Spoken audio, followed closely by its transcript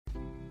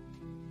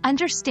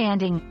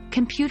Understanding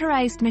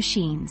Computerized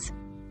Machines.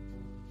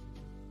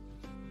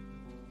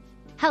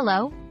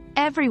 Hello,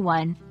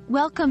 everyone.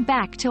 Welcome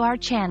back to our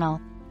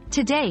channel.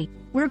 Today,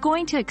 we're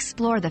going to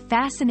explore the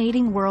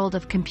fascinating world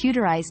of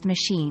computerized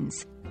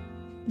machines.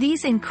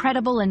 These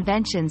incredible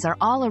inventions are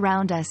all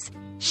around us,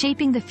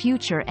 shaping the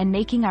future and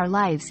making our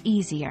lives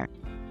easier.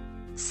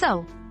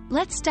 So,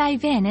 let's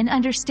dive in and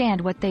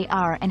understand what they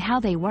are and how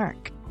they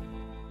work.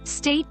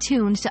 Stay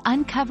tuned to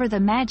uncover the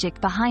magic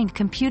behind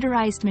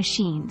computerized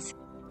machines.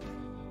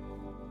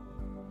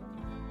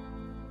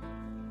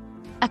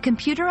 A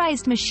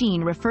computerized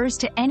machine refers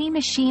to any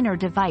machine or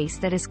device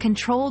that is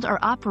controlled or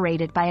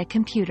operated by a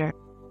computer.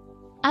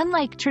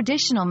 Unlike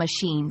traditional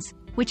machines,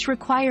 which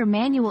require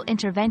manual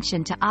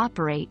intervention to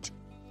operate,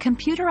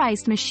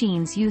 computerized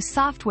machines use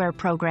software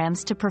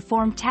programs to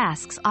perform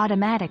tasks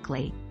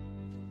automatically.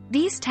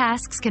 These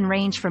tasks can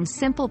range from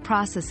simple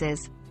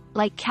processes,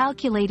 like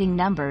calculating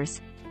numbers,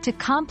 to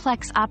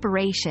complex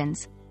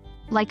operations,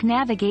 like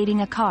navigating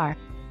a car.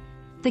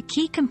 The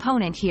key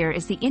component here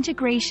is the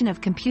integration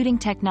of computing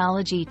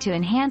technology to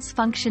enhance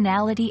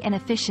functionality and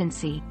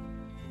efficiency.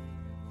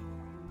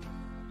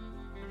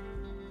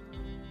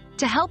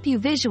 To help you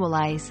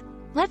visualize,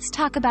 let's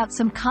talk about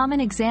some common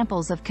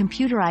examples of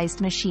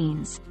computerized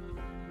machines.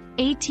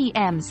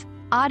 ATMs,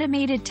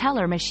 automated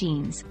teller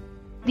machines.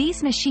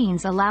 These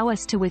machines allow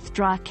us to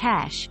withdraw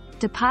cash,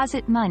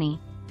 deposit money,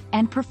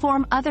 and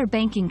perform other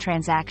banking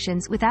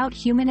transactions without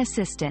human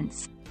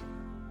assistance.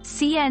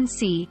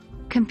 CNC,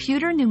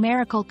 computer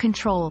numerical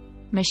control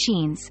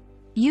machines.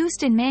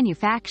 Used in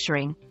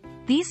manufacturing,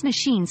 these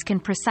machines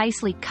can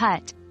precisely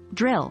cut,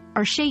 drill,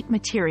 or shape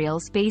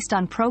materials based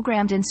on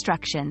programmed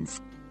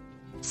instructions.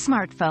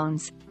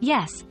 Smartphones.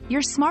 Yes,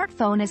 your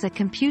smartphone is a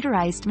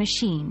computerized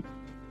machine.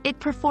 It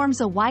performs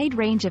a wide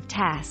range of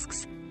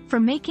tasks,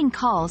 from making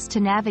calls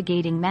to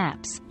navigating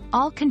maps,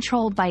 all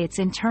controlled by its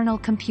internal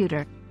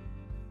computer.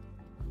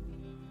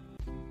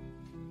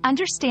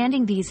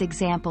 Understanding these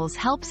examples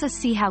helps us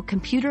see how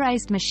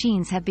computerized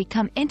machines have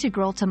become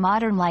integral to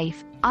modern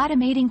life,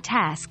 automating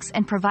tasks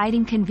and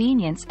providing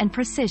convenience and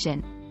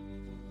precision.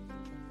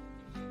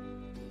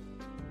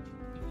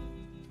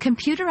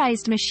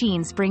 Computerized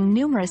machines bring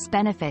numerous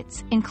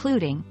benefits,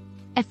 including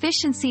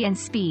efficiency and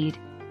speed.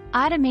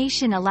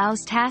 Automation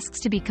allows tasks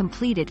to be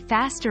completed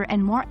faster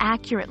and more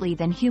accurately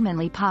than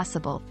humanly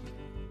possible.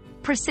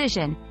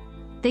 Precision.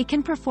 They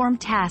can perform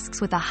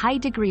tasks with a high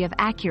degree of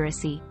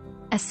accuracy,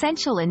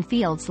 essential in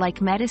fields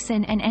like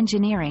medicine and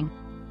engineering.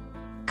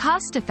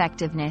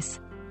 Cost-effectiveness.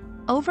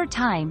 Over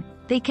time,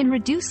 they can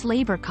reduce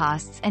labor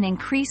costs and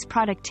increase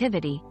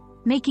productivity,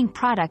 making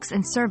products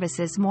and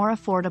services more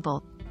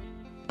affordable.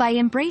 By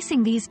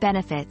embracing these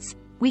benefits,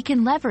 we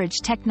can leverage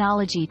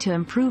technology to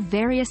improve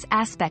various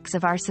aspects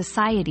of our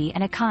society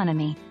and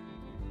economy.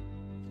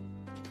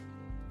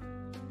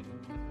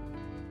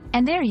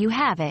 And there you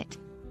have it.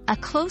 A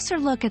closer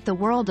look at the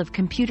world of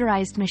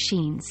computerized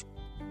machines.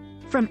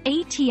 From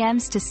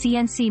ATMs to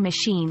CNC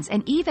machines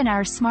and even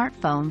our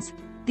smartphones,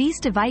 these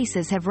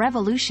devices have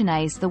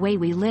revolutionized the way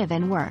we live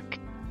and work.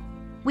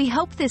 We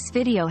hope this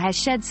video has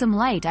shed some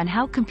light on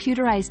how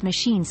computerized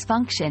machines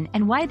function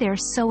and why they're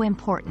so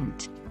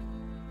important.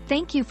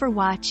 Thank you for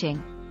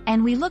watching,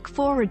 and we look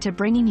forward to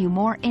bringing you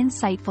more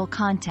insightful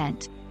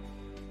content.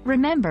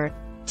 Remember,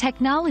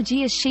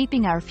 technology is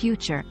shaping our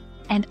future,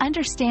 and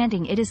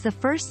understanding it is the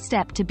first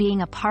step to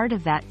being a part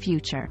of that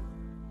future.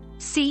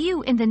 See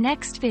you in the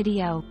next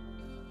video.